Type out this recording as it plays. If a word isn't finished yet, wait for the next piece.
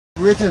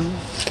written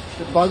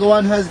that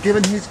Bhagavan has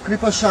given his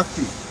Kripa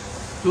Shakti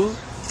To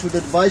to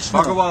that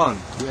Vaishnava. Bhagavan.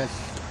 Yes.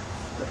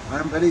 I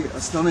am very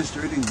astonished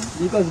reading this.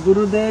 Because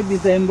Gurudev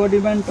is the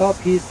embodiment of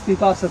his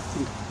Kripa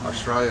Shakti.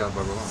 Ashraya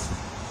Bhagavan.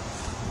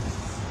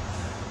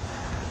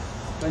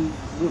 When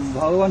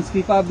Bhagavan's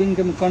Kripa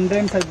became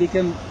condemned, has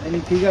become any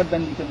figure,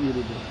 then became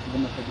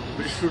Gurudev.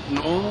 We should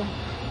know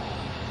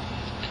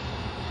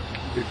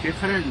the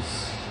difference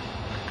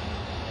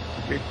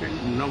between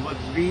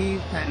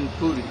Navadwvip and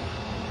Puri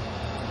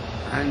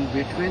and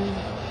between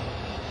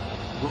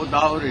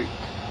Godavari.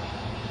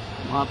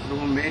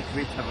 Mahaprabhu met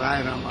with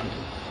Rai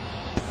Ramanuja.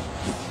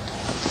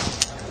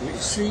 We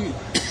see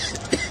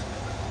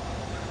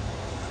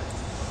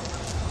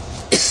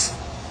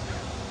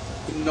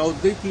in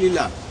Navadvip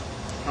Leela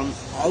from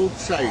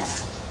outside,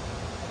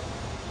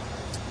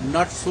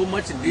 not so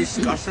much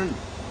discussion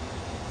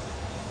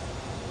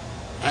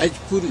as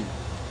Puri.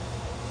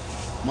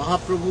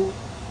 Mahaprabhu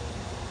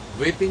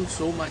weeping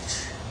so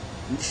much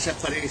in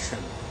separation.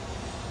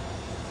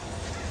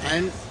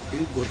 And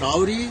in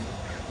Godavari,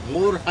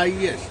 more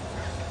highest,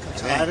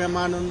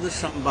 Ramananda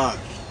Sambhad,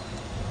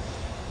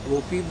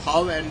 Gopi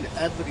Bhav and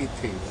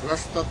everything,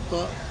 Ras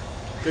Tattva,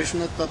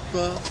 Krishna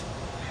Tattva,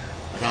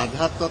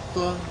 Radha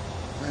Tattva,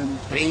 and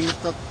Prem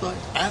Tattva,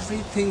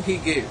 everything he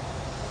gave.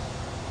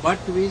 But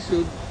we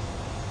should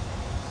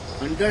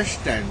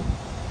understand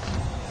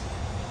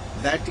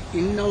that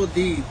in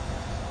Navadvip,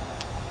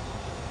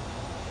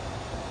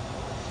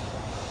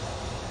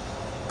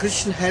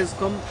 Krishna has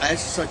come as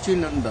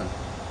Sachinandan,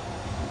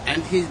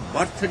 and his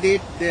birth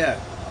date there,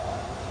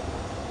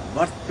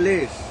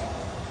 birthplace,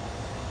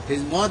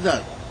 his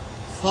mother,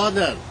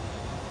 father,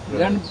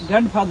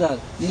 Grandfather,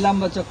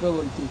 Nilamba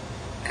Chakravarti,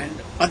 and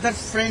other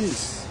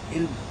friends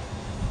in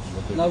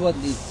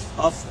Navadvip.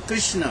 of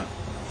Krishna,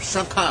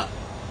 Sakha,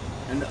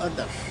 and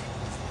others.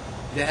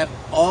 They have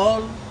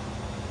all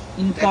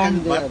taken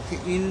Incarnate there.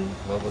 birth in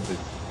Navadvip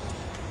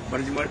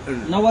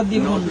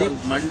Navadvip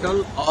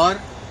Mandal or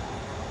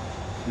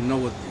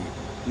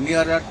Navadvip,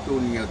 nearer to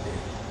Nyadev.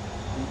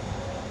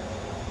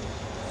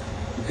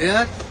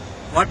 There,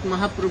 what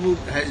Mahaprabhu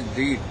has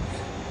did,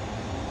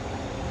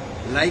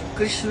 like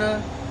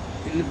Krishna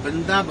in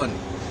Vrindavan,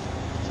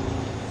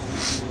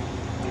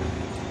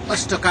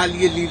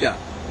 Ashtakaliya Leela,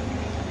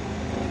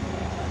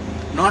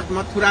 not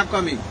Mathura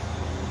coming,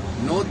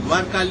 no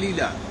Dwarka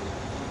Leela,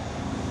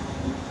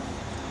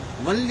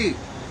 only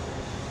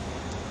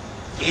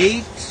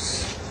 8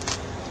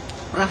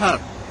 prahar,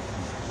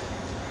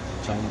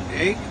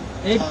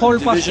 8-fold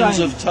divisions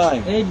pastime, of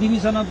time. 8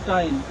 division of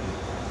time.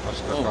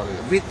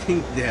 we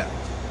think there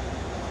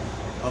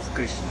of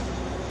Krishna.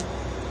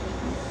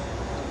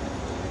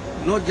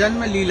 No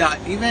Janma Leela,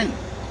 even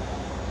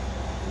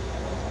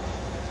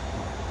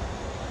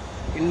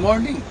in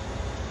morning.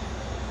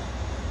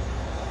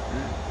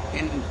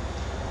 In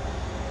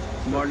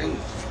morning,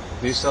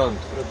 Nishant.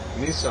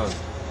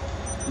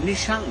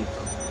 Nishant.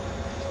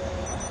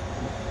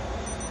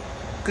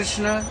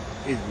 Krishna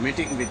is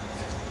meeting with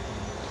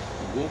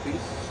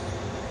gopis,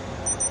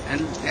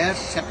 and their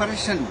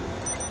separation,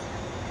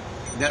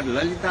 their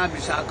Lalita,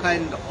 Vishakha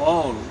and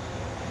all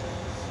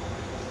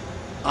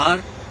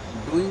are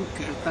doing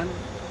kirtan,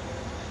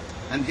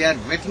 and they are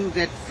waiting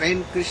that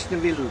when Krishna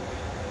will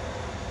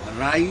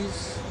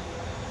rise,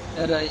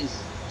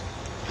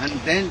 and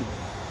then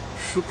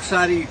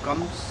Shuksari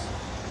comes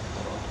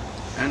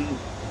and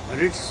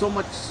reads so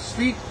much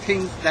sweet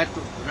things that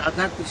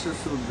Radha Krishna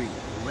should be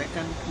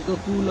awakened.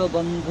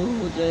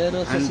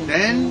 And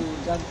then,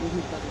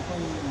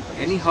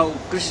 anyhow,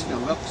 Krishna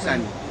works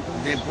and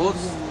they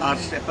both are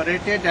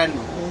separated and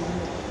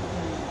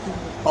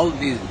all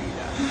these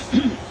leela.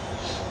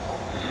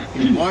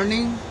 In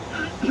morning,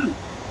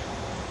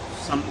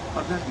 some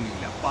other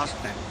leela,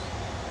 pastimes.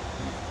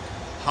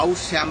 How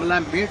Shyamala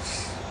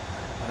meets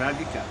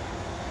Radhika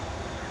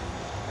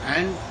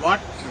and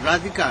what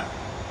Radhika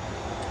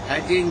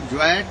has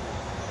enjoyed,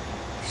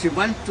 she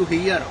wants to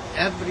hear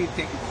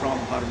everything from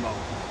her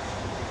mouth.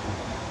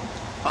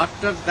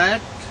 After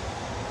that,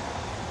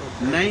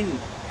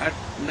 at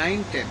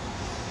 9:10,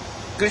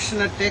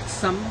 Krishna takes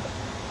some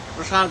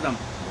prasadam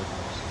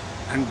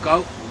and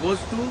goes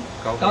to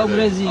Cow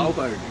grazing. cow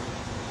herding.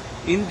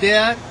 In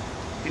there,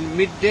 in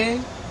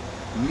midday,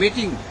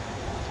 meeting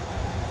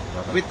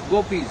with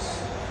gopis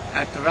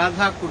at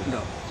Radha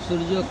Kunda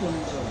Surya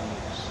Kunda.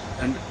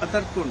 and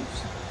other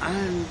kunds,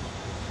 and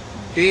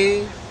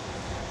they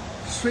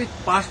sweet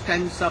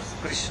pastimes of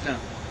Krishna,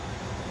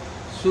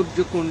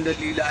 Surya Kunda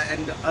Leela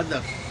and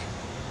others.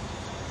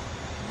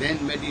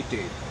 Then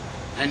meditate.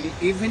 And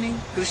evening,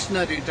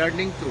 Krishna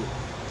returning to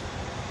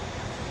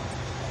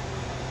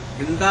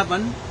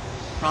Vrindavan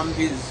from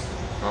his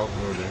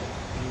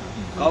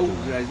cow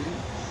grazing,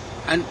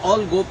 and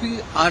all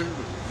gopis are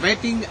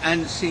waiting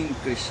and seeing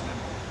Krishna.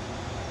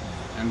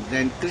 And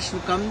then Krishna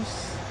comes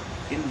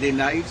in the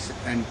nights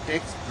and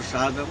takes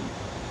prasadam,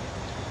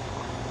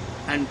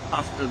 and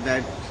after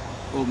that,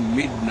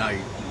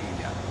 midnight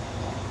Leela.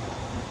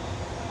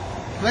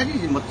 Where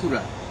is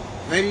Mathura?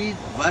 Where is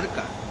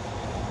Dwarka?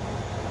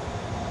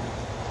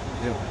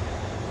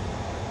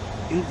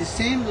 In the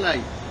same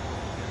life,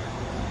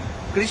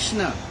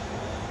 Krishna,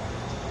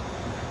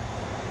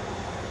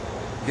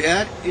 they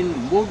are in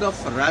mood of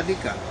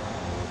Radhika,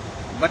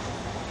 but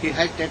he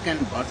had taken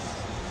birth,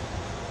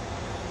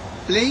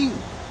 playing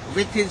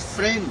with his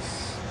friends,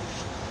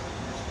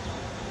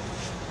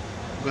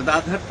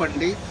 Gadadhar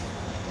Pandit,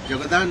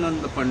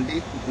 Jagadananda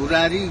Pandit,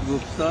 Gurari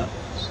Gupta,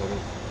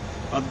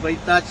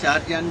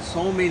 Advaitacharya, and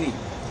so many.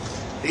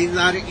 These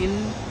are in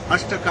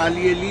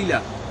Ashtakaliya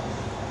Leela.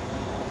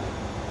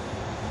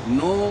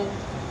 No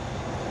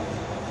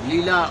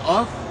Leela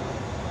of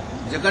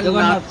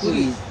Jagannath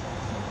Puri.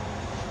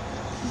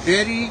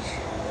 There is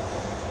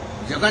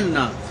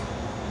Jagannath,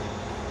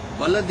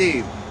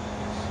 Baladev,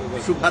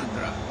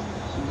 Subhadra.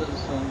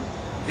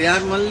 They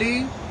are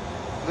only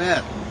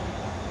where?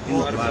 In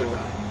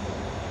Dwarka.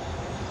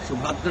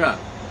 Subhadra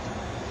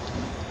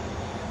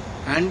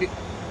and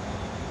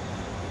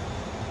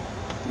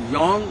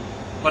young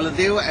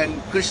Baladev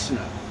and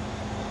Krishna,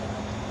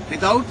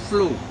 without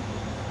flute,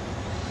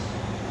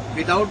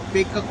 without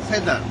peacock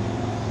feather,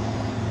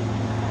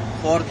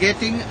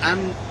 forgetting I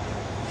am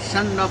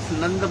son of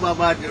Nanda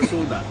Baba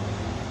Yashoda,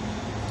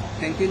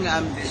 thinking I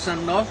am the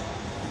son of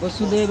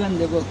Vasudeva and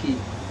Devaki.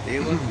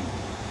 Devaki.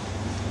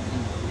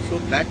 So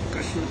that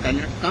Krishna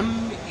cannot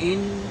come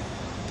in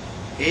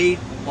 8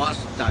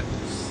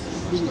 pastimes.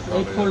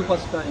 Eightfold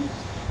pastimes.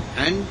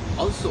 And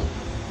also,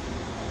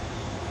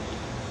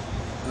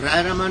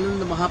 Raya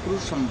Ramananda Mahaprabhu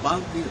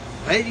Sambhav the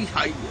very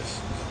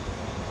highest,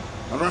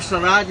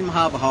 Rasaraj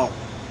Mahabhav.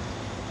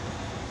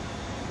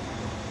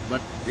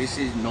 But this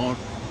is not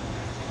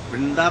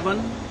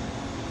Vrindavan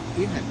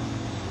even,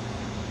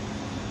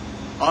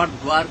 or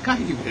Dwarka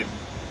even.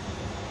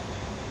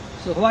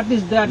 So what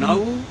is that? Now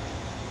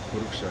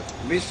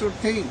Kurukshetra. we should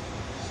think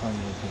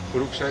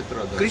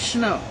Kurukshetra.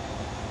 Krishna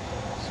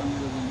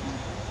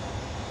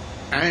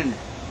and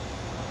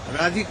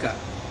Radhika,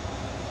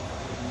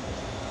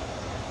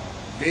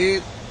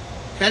 they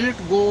cannot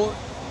go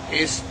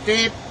a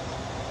step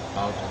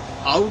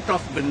out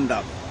of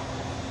Vrindavan.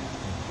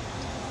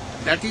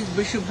 That is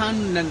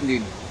Vishubhan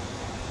Nandini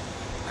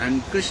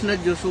and Krishna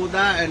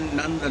Jashoda and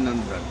Nanda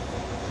Nandan.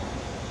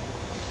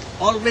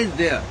 Always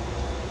there.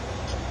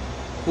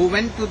 Who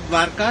went to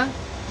Dwarka?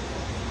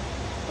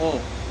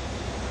 Oh,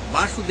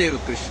 Vasudeva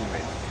Krishna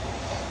went.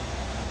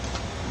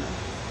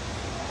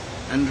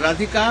 And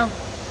Radhika,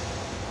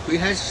 who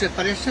has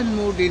separation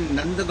mood in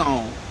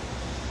Nandagaon,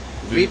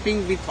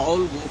 weeping with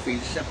all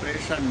gopis,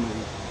 separation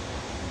mood.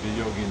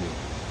 Viyogini.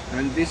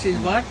 And this is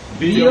what?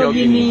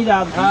 Viyogini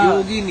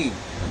Radha. Yogini.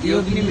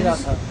 Yogini means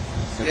Radha.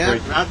 they are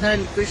Radha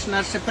and Krishna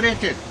are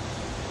separated.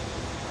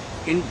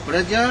 In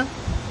Vraja,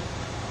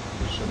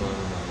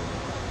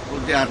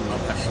 oh, they are not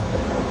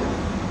separated.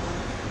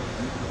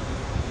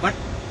 But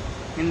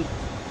in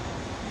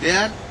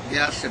there, they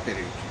are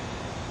separated.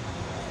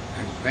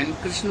 And when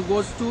Krishna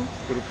goes to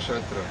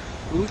Kurukshetra,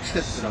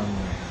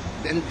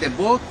 then they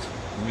both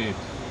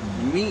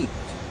meet.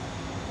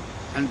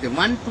 And they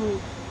want to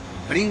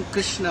bring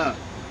Krishna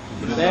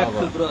Back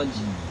to Braj.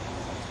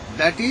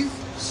 That is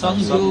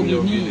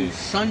Sanjogini.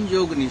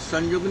 Sanjogini.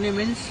 Sanjogini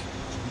means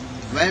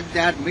where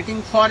they are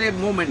meeting for a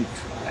moment.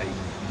 Like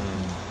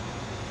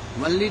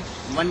only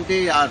one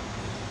day or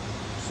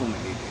so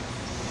many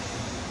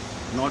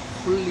days. Not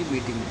fully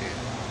meeting there.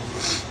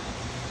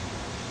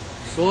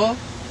 So,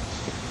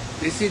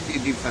 this is the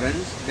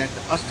difference that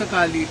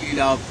Astakali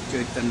Leela of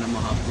Chaitanya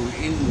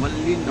Mahaprabhu in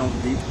only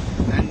Navadvvip,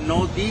 and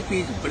Navadvvip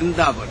is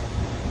Vrindavan.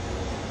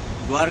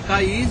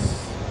 Dwarka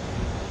is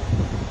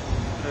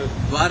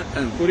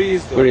Puri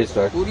is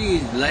Puri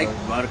is like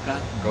Dwarka,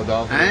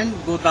 Godavari. and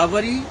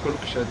Godavari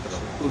Kurukshetra.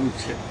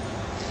 Kurukshetra.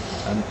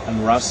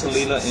 And Rasa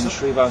Leela in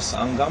Srivas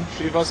Angam?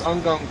 Srivas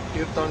Angam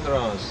Kirtan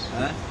Ras.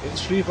 Huh? In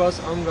Srivas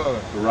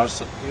Anga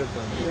Rasa.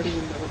 Kirtan.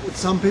 But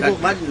some people,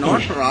 That was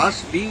not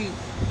Ras. We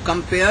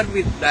compare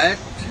with that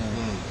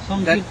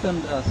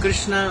Sankirtan Ras.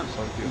 Krishna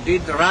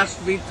did Ras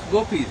with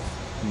gopis.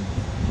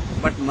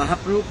 But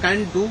Mahaprabhu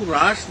can do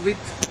Ras with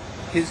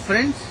his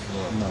friends.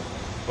 No.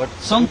 But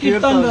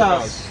Sankirtan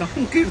Ras.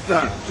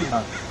 Sankirtan.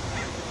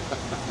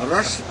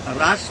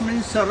 Ras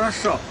means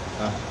Rasa.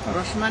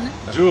 Ras means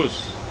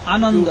Juice.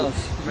 Ananda.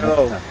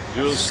 No.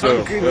 Juice.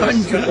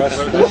 Sankirtan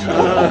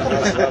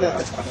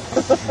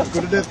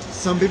Gurudev,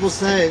 some people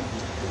say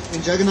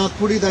in Jagannath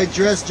Puri they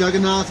dress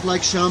Jagannath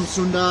like Shyam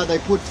Sundar, they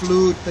put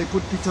flute, they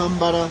put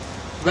pitambara.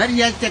 Where he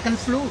has taken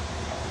flute?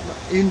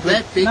 In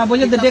Where Now,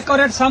 they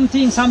decorate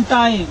something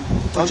sometime.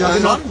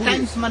 Jagannath Puri.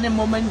 sometimes money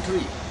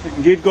momentary.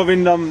 Geet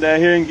Govindam, they're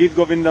hearing Geet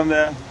Govindam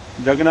there.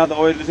 Jagannath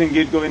always listening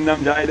Geet Govindam,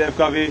 Jayadev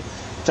Kavi,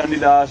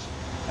 Chandidas,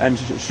 and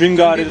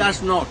Shringar is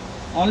That's not,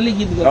 Only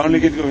Git only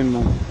Geet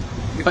Govindam.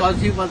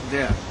 because he was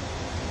there.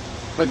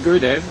 But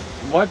Gurudev,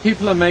 why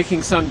people are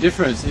making some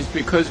difference is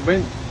because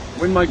when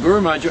my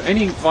Guru Maharaj or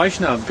any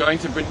Vaishnav going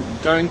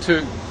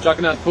to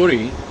Jagannath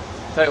Puri,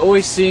 they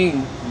always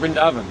sing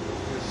Vrindavan.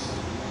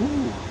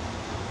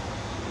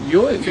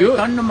 You're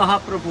Chaitanya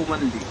Mahaprabhu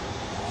only.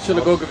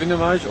 Srila Govinda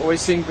Maharaj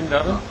always sing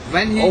Vrindavan?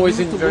 When he Always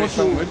used in to very go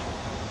strong to mood?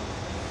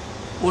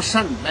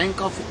 ocean,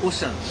 bank of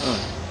ocean,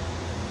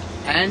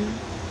 And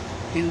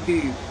in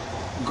the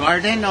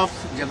garden of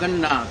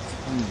Jagannath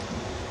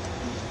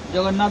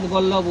Jagannath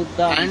Vallabh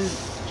Uddyan. and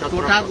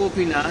Tota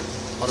Gopinath,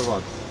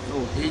 Parvat. so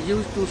he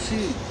used to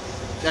see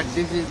that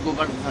this is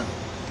Govardhan,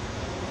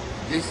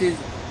 this is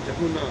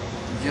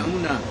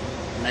Jamuna,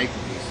 like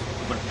this.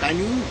 But can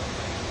you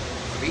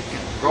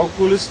weaken?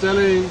 Gokul is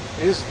telling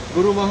his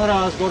Guru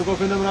Maharaj, Gaur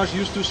Govinda Maharaj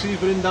used to see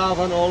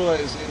Vrindavan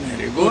always in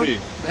Very Puri. good,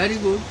 very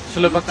good.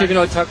 Srila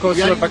Bhaktivedanta Thakur,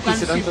 Here Srila you can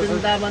see Bhaktivedanta.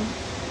 Vrindavan,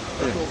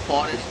 so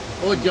forest.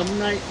 Oh,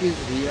 Jamuna is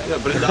here. Yeah,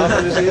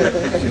 Vrindavan is here.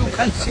 You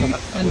can see.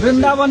 And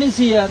Vrindavan is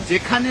here.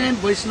 যেখানে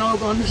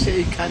বৈষ্ণবগণ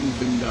সেইখান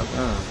Vrindavan.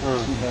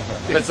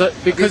 But so,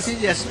 because This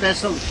is a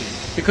special thing.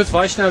 Because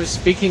Vaishnava is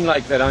speaking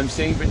like that, I'm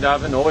seeing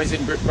Vrindavan always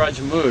in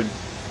Vraja mood,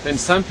 then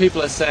some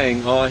people are saying,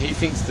 oh, he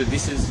thinks that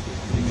this is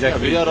Yeah,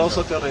 exactly... we are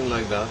also telling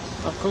like that.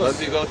 Of course. When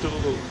we go to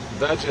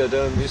Vraja,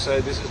 then we say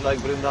this is like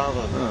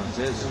Vrindavan.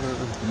 Yes.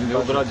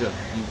 New Vraja.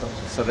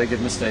 So they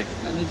get mistaken.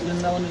 And it's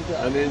Vrindavan is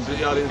there. And in, we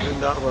are in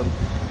Vrindavan.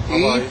 If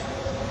Hawaii.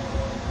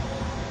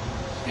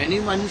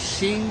 anyone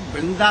seeing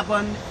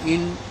Vrindavan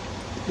in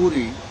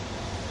Puri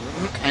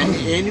and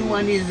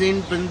anyone is in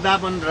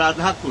Vrindavan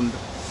Radha Kund,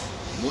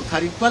 both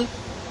are equal?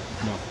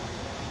 No.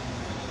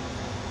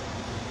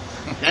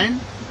 Then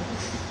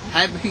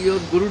have your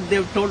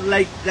Gurudev told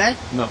like that?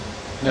 No.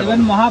 Never.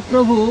 Even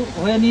Mahaprabhu,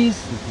 when he is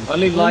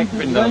Only like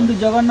going Vrindavan. to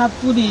Jagannath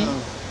Puri,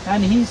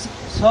 and he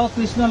saw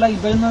Krishna like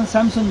Vrindavan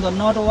Samsundar,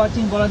 not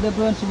watching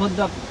Baladeva and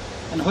Subhadra.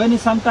 And when he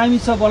sometimes he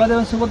saw Baladeva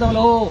and Subhadra,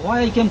 oh,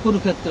 why I came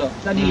Kurukshetra?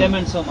 Then he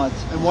laments so much.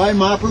 And why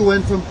Mahaprabhu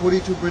went from Puri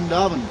to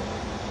Vrindavan?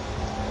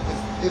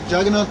 If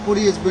Jagannath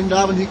Puri is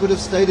Vrindavan, he could have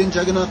stayed in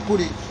Jagannath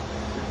Puri.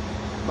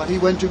 But he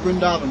went to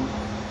Vrindavan.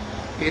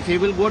 If he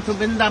will go to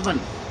Vrindavan,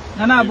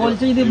 না না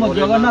বলছে যদি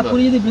জগন্নাথ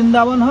পুরী যদি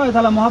বৃন্দাবন হয়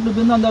তাহলে মহাপ্রভু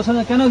বৃন্দাবন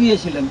দর্শনে কেন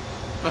গিয়েছিলেন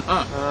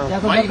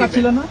এত why দরকার he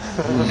ছিল না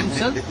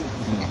himself?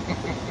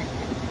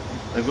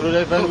 And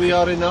Gurudev, when we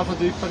are in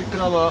Navadwvip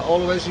Parikrama,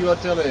 always you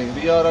are telling,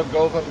 we are at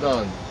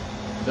Govardhan.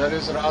 There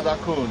is Radha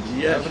Kund.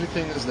 Yes.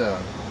 Everything is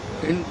there.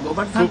 In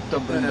Govardhan? Gupta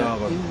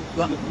Vrindavan.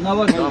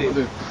 Nabadwip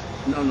Navadvip.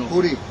 No.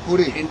 Puri,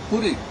 Puri, In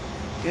Puri,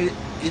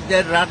 is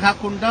there Radha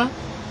Kunda?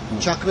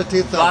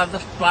 Chakratirtha. Are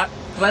the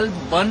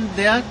 12 burned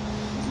there?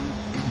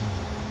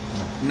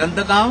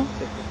 Nandagaon?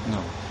 No.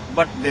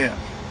 But there.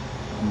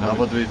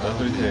 Navadvip,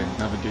 everything.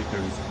 Navadvvip,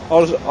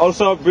 everything.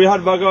 Also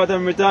Brihad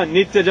Bhagavatamrita,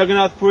 Nitya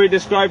Jagannath Puri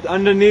described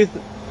underneath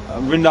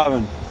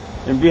Vrindavan.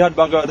 In Brihad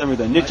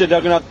Bhagavatamrita, Nitya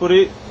Jagannath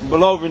Puri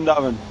below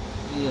Vrindavan.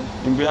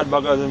 In Brihad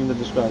Bhagavatamrita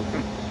described.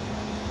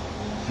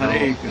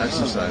 Hare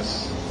Exercise.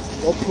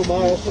 Bob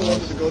Kumar also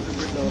wanted to go to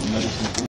Vrindavan.